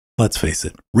Let's face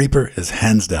it, Reaper is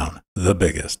hands down the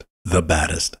biggest, the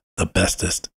baddest, the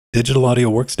bestest digital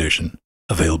audio workstation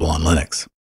available on Linux.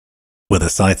 With a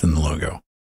scythe in the logo.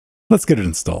 Let's get it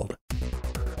installed.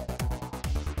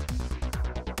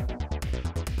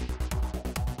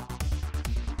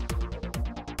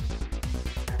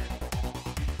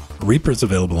 Reaper is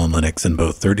available on Linux in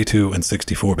both 32 and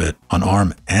 64-bit on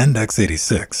ARM and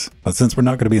x86. But since we're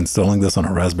not going to be installing this on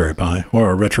a Raspberry Pi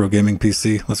or a retro gaming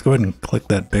PC, let's go ahead and click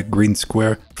that big green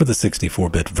square for the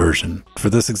 64-bit version. For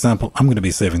this example, I'm going to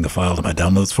be saving the file to my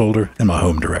downloads folder in my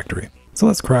home directory. So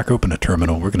let's crack open a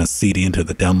terminal. We're going to cd into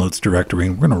the downloads directory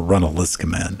and we're going to run a list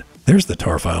command. There's the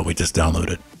tar file we just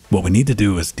downloaded. What we need to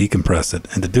do is decompress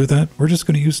it, and to do that, we're just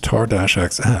going to use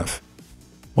tar-xf.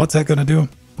 What's that going to do?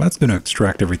 That's going to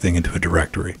extract everything into a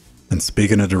directory. And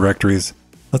speaking of directories,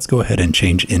 let's go ahead and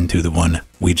change into the one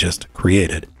we just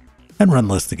created and run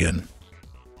list again.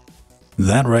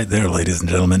 That right there, ladies and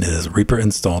gentlemen, is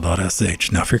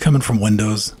reaperinstall.sh. Now, if you're coming from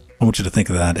Windows, I want you to think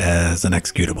of that as an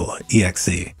executable,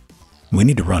 exe. We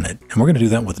need to run it, and we're going to do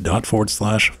that with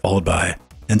 // followed by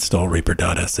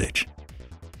install-reaper.sh.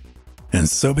 And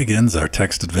so begins our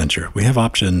text adventure. We have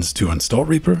options to install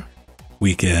Reaper.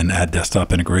 We can add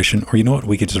desktop integration, or you know what,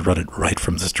 we could just run it right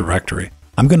from this directory.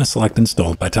 I'm going to select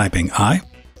install by typing I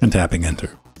and tapping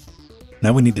enter.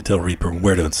 Now we need to tell Reaper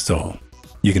where to install.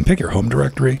 You can pick your home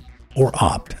directory or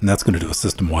opt, and that's going to do a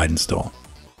system-wide install.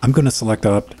 I'm going to select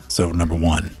opt, so number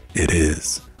 1, it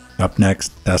is. Up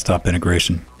next, desktop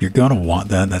integration. You're going to want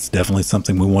that. That's definitely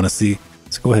something we want to see.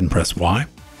 So go ahead and press Y.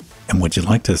 And would you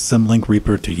like to symlink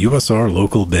Reaper to USR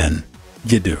local bin?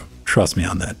 You do. Trust me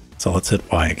on that. So let's hit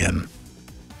Y again.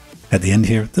 At the end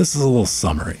here, this is a little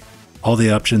summary. All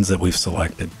the options that we've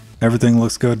selected. Everything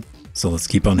looks good, so let's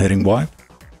keep on hitting Y.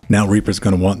 Now Reaper's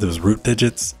going to want those root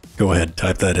digits. Go ahead,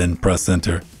 type that in, press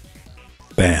enter.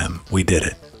 Bam, we did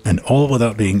it. And all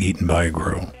without being eaten by a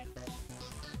grow.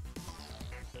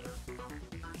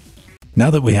 Now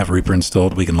that we have Reaper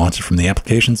installed, we can launch it from the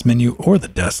applications menu or the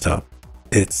desktop.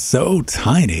 It's so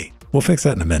tiny. We'll fix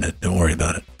that in a minute, don't worry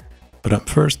about it. But up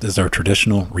first is our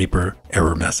traditional Reaper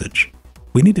error message.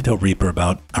 We need to tell Reaper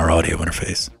about our audio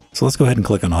interface. So let's go ahead and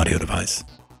click on audio device.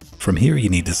 From here, you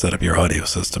need to set up your audio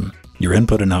system, your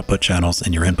input and output channels,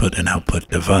 and your input and output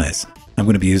device. I'm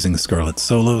going to be using the Scarlett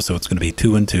Solo, so it's going to be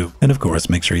 2 and 2. And of course,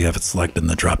 make sure you have it selected in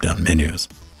the drop-down menus.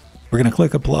 We're going to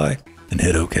click apply and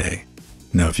hit OK.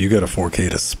 Now, if you got a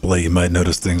 4K display, you might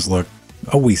notice things look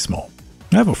a wee small.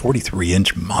 I have a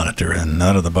 43-inch monitor, and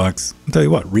out of the box, I'll tell you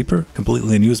what, Reaper,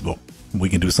 completely unusable. We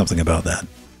can do something about that.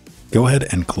 Go ahead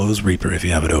and close Reaper if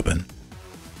you have it open.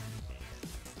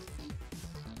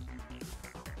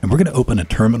 And we're going to open a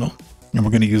terminal, and we're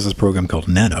going to use this program called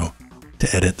Nano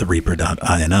to edit the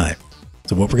reaper.ini.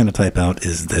 So what we're going to type out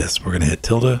is this. We're going to hit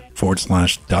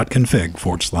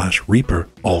 ~.config/reaper,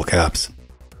 all caps,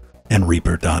 and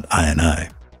reaper.ini.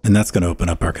 And that's going to open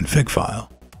up our config file.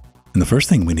 And the first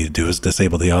thing we need to do is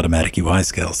disable the automatic UI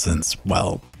scale since,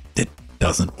 well, it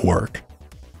doesn't work.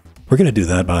 We're going to do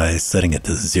that by setting it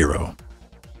to 0.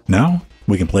 Now,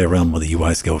 we can play around with the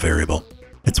UI scale variable.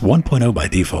 It's 1.0 by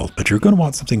default, but you're going to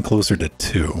want something closer to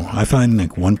 2. I find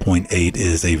like 1.8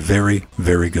 is a very,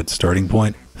 very good starting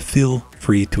point. Feel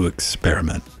free to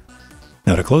experiment.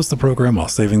 Now to close the program while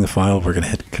saving the file, we're going to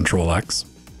hit Ctrl+X,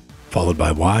 followed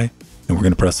by Y, and we're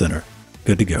going to press enter.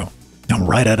 Good to go. Now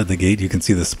right out of the gate, you can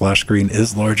see the splash screen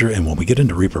is larger, and when we get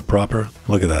into Reaper proper,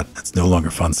 look at that, it's no longer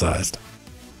fun-sized.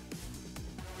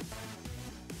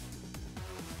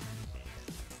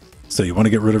 So you want to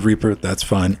get rid of Reaper, that's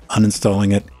fine.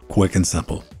 Uninstalling it, quick and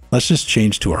simple. Let's just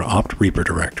change to our opt Reaper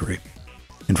directory.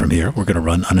 And from here, we're going to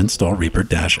run uninstall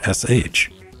reaper-sh.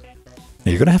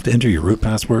 Now you're going to have to enter your root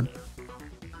password,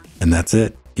 and that's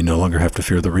it. You no longer have to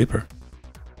fear the Reaper.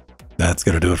 That's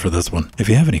going to do it for this one. If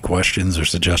you have any questions or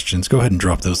suggestions, go ahead and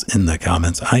drop those in the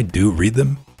comments. I do read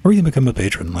them. Or you can become a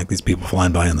patron like these people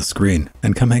flying by on the screen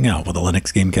and come hang out with the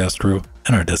Linux Gamecast crew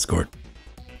and our Discord.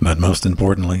 But most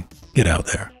importantly, get out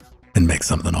there and make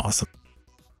something awesome.